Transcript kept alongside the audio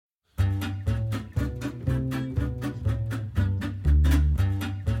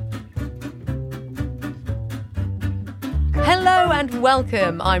and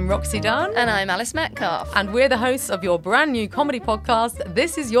welcome. I'm Roxy Dunn. And I'm Alice Metcalf. And we're the hosts of your brand new comedy podcast,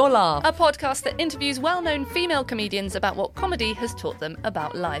 This Is Your Laugh. A podcast that interviews well-known female comedians about what comedy has taught them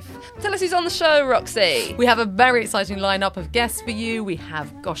about life. Tell us who's on the show, Roxy. We have a very exciting lineup of guests for you. We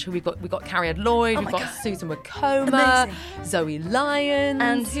have, who we've got Carrie Lloyd, we've got Susan Wokoma, Zoe Lyons.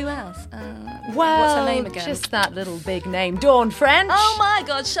 And who else? What's her name again? Just that little big name, Dawn French. Oh my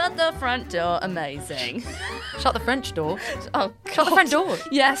God, shut the front door. Amazing. Shut the French door. Oh, shut the front door.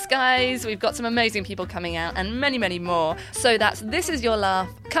 Yes, guys, we've got some amazing people coming out and many, many more. So that's This Is Your Laugh,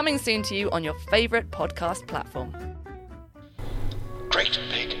 coming soon to you on your favourite podcast platform. Great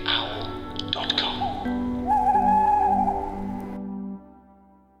Big